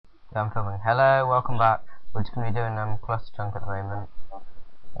Yeah, I'm filming. Hello, welcome back. We're just going to be doing cluster chunk at the moment.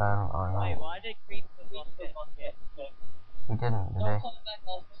 I Wait, know. why did Creeper got hit? He didn't, did he?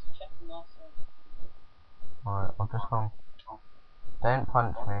 Alright, I'll just come. Don't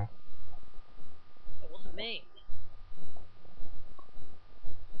punch me. It wasn't me.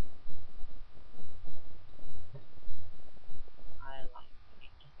 I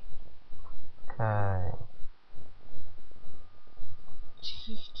Okay.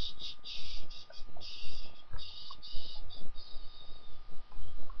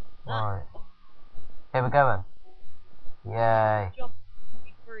 Right. Here we're going. Yay. jump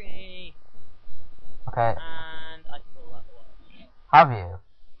free. Okay. And I pull that one. Have you?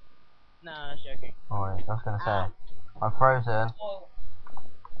 No, I was joking. Alright, I was going to say. I'm frozen.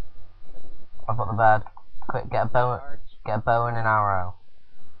 I've got the bed. Quick, get a bow and an arrow.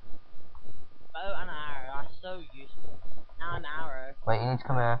 Bow and arrow are so useful. An arrow. Wait, you need to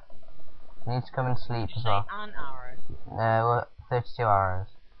come here. You need to come and sleep as well. An arrow. No, 32 arrows.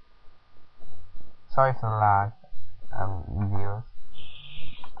 Sorry for the lag, viewers.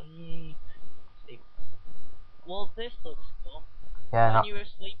 Sleep. Well, this looks cool. Yeah, When you were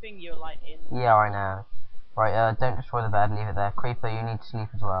sleeping, you were like in. Yeah, I know. Right, don't destroy the bed, leave it there. Creeper, you need to sleep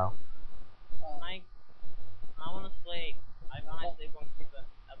as well. I want to sleep. I can't sleep on Creeper.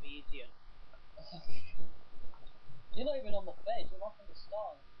 That'll be easier. You're not even on the bed, you're up in the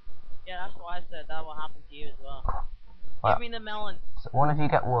stars. Yeah, that's why I said that will happen to you as well. Well, Give me the melon. So one of you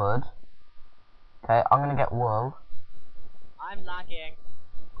get wood. Okay, I'm gonna get wool. I'm lagging.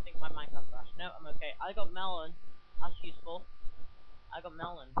 I think my Minecraft crashed. No, I'm okay. I got melon. That's useful. I got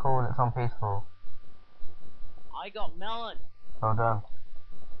melon. Cool, it's on peaceful. I got melon. Well done. Do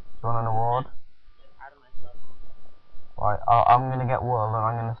you want an award? Out of myself. Right, I'm gonna get wool and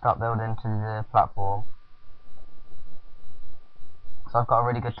I'm gonna start building to the platform. So I've got a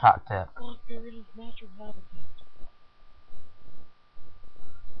really good tactic. Oh, get rid of natural habitat.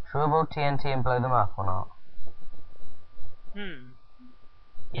 Should we build TNT and blow them up or not?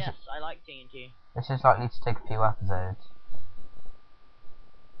 Yes, I like TNT. This is likely to take a few episodes.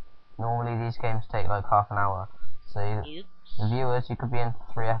 Normally these games take like half an hour. So the viewers, you could be in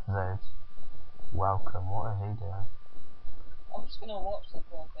 3 episodes. Welcome, what is he doing? I'm just gonna watch them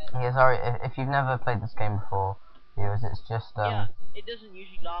for a bit. Yeah, sorry, if you've never played this game before, viewers, it's just, Yeah, it doesn't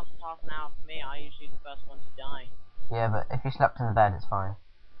usually last half an hour for me. I usually the first one to die. yeah, but if you slept in the bed, it's fine.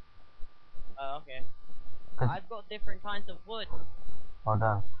 Oh, okay. I've got different kinds of wood. Well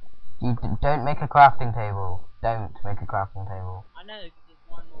done. You don't make a crafting table. Don't make a crafting table. I know, because there's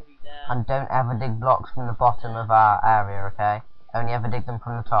one already there. And don't ever dig blocks from the bottom of our area, okay? Only ever dig them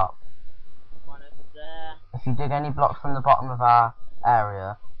from the top. One over there. If you dig any blocks from the bottom of our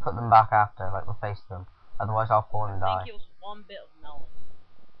area, put them back after, like replace them. Otherwise I'll fall and die. I think it was one bit of melon.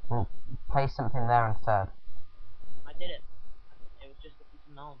 Well, place something there instead. I did it. It was just a piece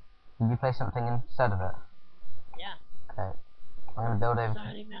of melon. Did you place something instead of it? Yeah. Okay. I'm gonna build over.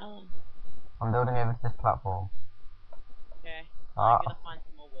 Melon. I'm building over to this platform. Okay. I'm gonna find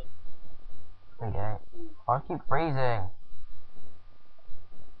some more wood. Okay. I keep freezing.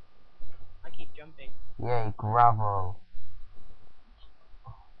 I keep jumping. Yay, gravel.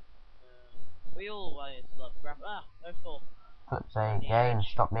 We always love gravel. Ah, no fall. Flip say, game,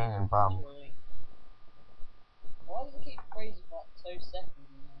 stop being in bum. Why does it keep freezing for like 2 seconds?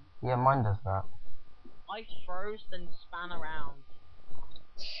 Yeah, mine does that. I froze then span around.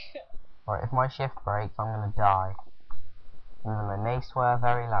 Right, if my shift breaks, I'm gonna die. And then I may swear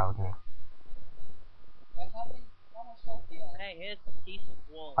very loudly. Wait, how much health do you have? Hey, here's a piece of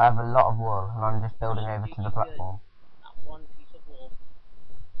wool. I have a lot of wool, and I'm just building over to the platform. That one piece of wool.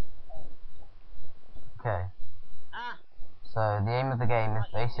 Okay. Ah! So, the aim of the game is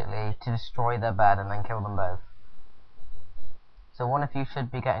basically to destroy their bed and then kill them both. So one of you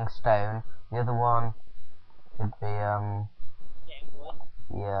should be getting stone, the other one should be, Getting wood.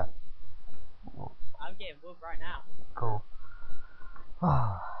 yeah. I'm getting wood right now. Cool.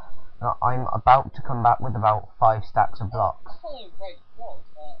 Now, I'm about to come back with about 5 stacks of blocks. I can't even break blocks,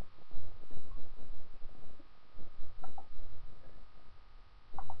 but...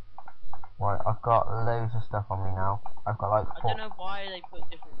 Right, I've got loads of stuff on me now. I've got like 4. I don't know why they put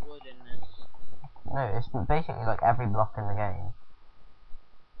different wood in this. No, it's basically like every block in the game.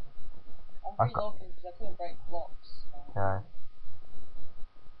 I'm reloading because I couldn't break blocks. Okay.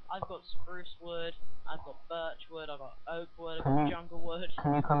 I've got spruce wood, I've got birch wood, I've got oak wood, I've got jungle wood.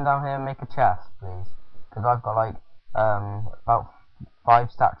 Can you come down here and make a chest, please? Because I've got like, about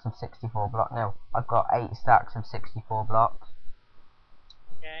 5 stacks of 64 blocks. No, I've got 8 stacks of 64 blocks.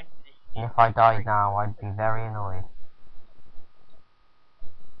 Okay. And if I died now, I'd be very annoyed.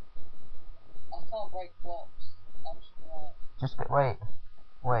 can't break blocks. That's right. Just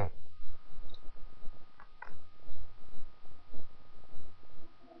wait.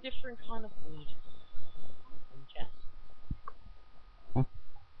 Different kind of wood. And chest. Hmm.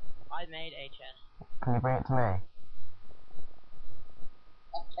 I made a chest. Can you bring it to me? I'm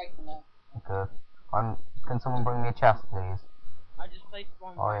breaking now. Good. Can someone bring me a chest, please? I just placed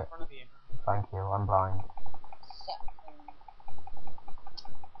one Oh, right yeah. in front of you. Thank you. I'm blind.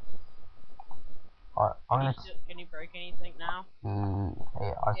 I'm gonna. Can you break anything now? Yeah.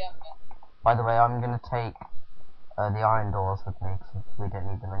 By the way, I'm gonna take the iron doors with me because we don't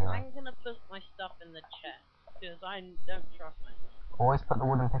need them anyway. I'm gonna put my stuff in the chest because I don't trust myself. Always put the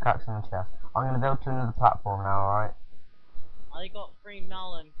wooden pickaxe in the chest. I'm gonna build to another platform now. All right. I got free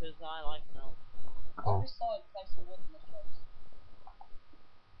melon because I like melon. Cool. Every side placing wood in the chest.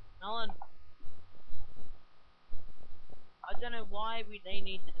 Melon. I don't know why they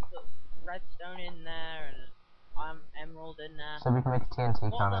needed to put redstone in there and emerald in there. So we can make a TNT What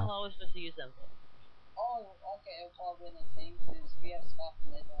the cannon. hell was supposed to use them for? Oh, okay, while we're in a team, because we have stuff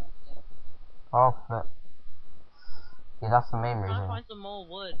and they don't have to. Oh, flip. Yeah, that's the main I'm trying to reason. find some more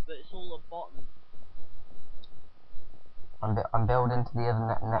wood, but it's all at the bottom. I'm building to the other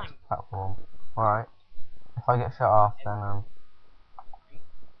next platform. All right. If I get shut off, then I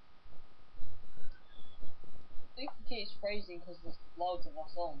think the key is freezing because there's loads of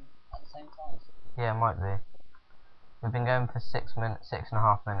us on at the same time. yeah, it might be. We've been going for 6 minutes,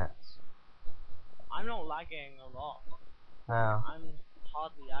 6.5 minutes. I'm not lagging a lot. No. I'm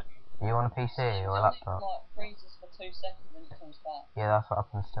hardly lagging. Are you on a PC or a laptop? It like freezes for 2 seconds and it comes back. Yeah, that's what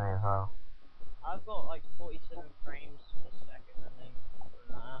happens to me as well. I've got like 47 frames per second, I think.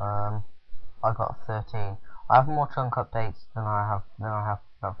 I got 13. I have more chunk updates than I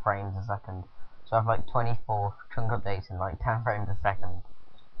have frames a second. So I have like 24 chunk updates in like 10 frames a second.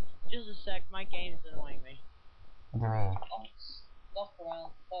 Just a sec, my game's annoying me. What do you mean? I'm stuck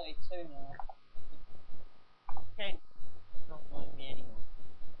around 32 now. Okay, it's not annoying me anymore.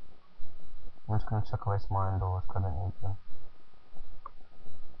 I'm just gonna chuck away some iron doors because I don't need them.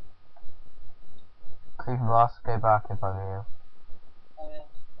 Creeper boss, go back if I were you. Oh yeah.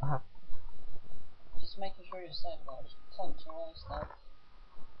 Just making sure you're safe, guys. Punch away stuff.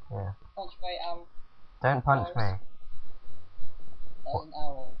 Yeah. Punch away arrow. Don't punch me. That was an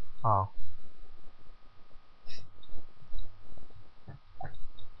arrow. Oh.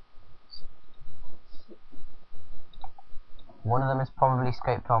 One of them is probably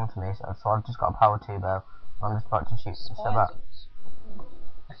scoped onto me, so I've just got a power 2 bow. I'm just about to shoot. Step back. Spiders.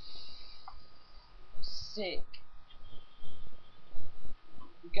 Sick.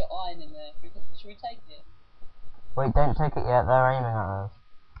 We got iron in there. Should we take it? Wait, don't take it yet. They're aiming at us.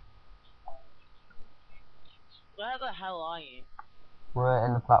 Where the hell are you? We're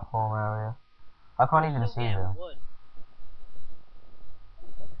in the platform area. I can't even Still see getting them. wood.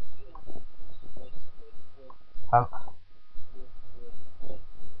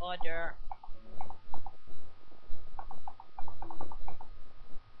 Order.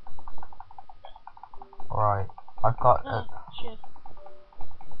 Right. I've got. Oh, shit.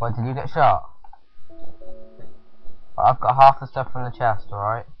 Wait, did you get shot? I've got half the stuff from the chest. All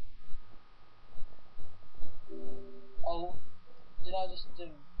right. Oh, did I just do?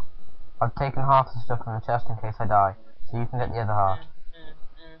 I've taken half the stuff from the chest in case I die, so you can get the other half.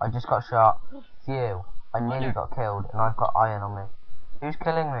 I just got shot. Phew. I nearly got killed, and I've got iron on me. Who's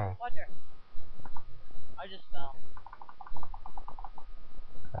killing me? Order. I just fell.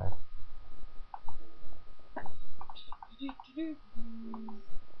 Okay.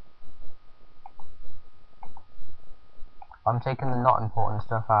 I'm taking the not important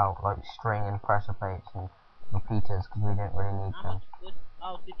stuff out, like string and pressure plates and repeaters, because we don't really need How them. much wood?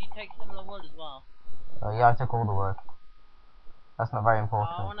 Oh, did you take some of the wood as well? Yeah, I took all the wood. That's not very I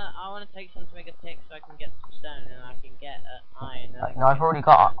important. wanna take some to make a pick so I can get some stone and I can get iron. And I can No, I've get already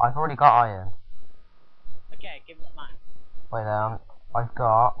got iron. Okay, give me some iron. Wait there, I've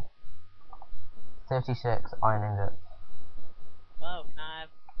got 36 iron ingots. Oh, can I have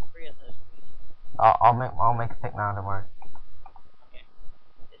 3 of those, please? I'll make a pick now, don't worry. Okay,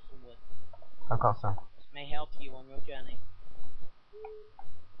 here's some wood. I've got some. This may help you on your journey.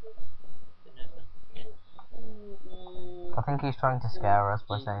 I think he's trying to scare us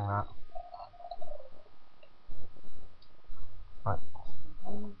by saying that. Right.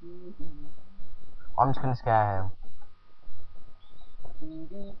 I'm just gonna scare him.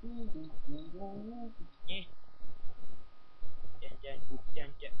 Yeah.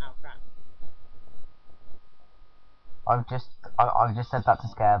 Oh crap. I've just said that to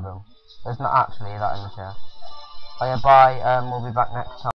scare them. There's not actually that in the chest. Oh yeah, bye. We'll be back next time.